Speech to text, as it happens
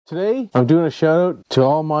Today, I'm doing a shout out to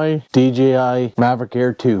all my DJI Mavic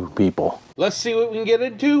Air 2 people. Let's see what we can get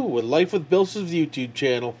into with Life with BillSiff's YouTube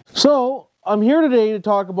channel. So, I'm here today to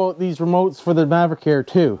talk about these remotes for the Mavic Air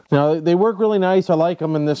 2. Now, they work really nice. I like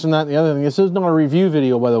them and this and that and the other thing. This is not a review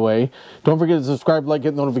video, by the way. Don't forget to subscribe, like,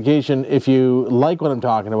 hit notification if you like what I'm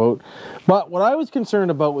talking about. But what I was concerned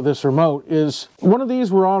about with this remote is one of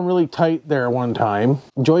these were on really tight there one time.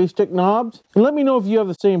 Joystick knobs. And let me know if you have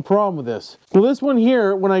the same problem with this. Well, this one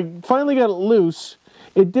here, when I finally got it loose,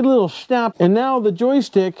 it did a little snap. And now the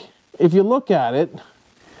joystick, if you look at it,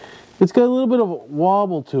 it's got a little bit of a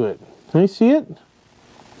wobble to it. Can you see it?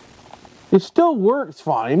 It still works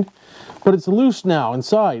fine, but it's loose now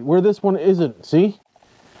inside, where this one isn't, see?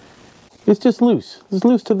 It's just loose. It's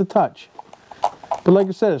loose to the touch. But like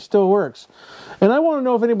I said, it still works. And I want to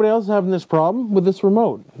know if anybody else is having this problem with this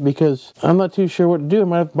remote, because I'm not too sure what to do. I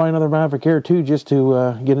might have to buy another Mavic Air 2 just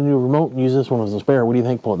to get a new remote and use this one as a spare. What do you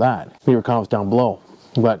think about that? Leave your comments down below.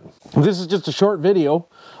 But this is just a short video.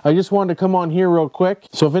 I just wanted to come on here real quick.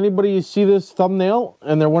 So if anybody see this thumbnail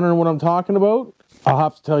and they're wondering what I'm talking about, I'll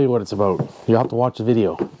have to tell you what it's about. You'll have to watch the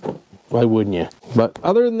video. Why wouldn't you? But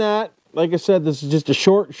other than that, like I said, this is just a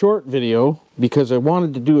short video because I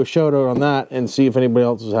wanted to do a shout out on that and see if anybody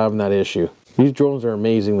else is having that issue. These drones are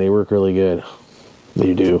amazing. They work really good.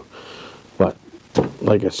 They do. But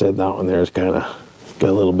like I said, that one there is kind of got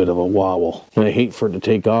a little bit of a wobble, and I hate for it to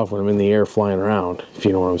take off when I'm in the air flying around, if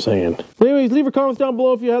you know what I'm saying. But anyways, leave your comments down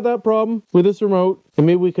below if you had that problem with this remote, and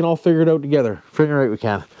maybe we can all figure it out together. Figure it out we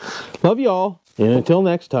can. Love you all, and until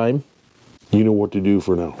next time, you know what to do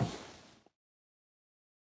for now.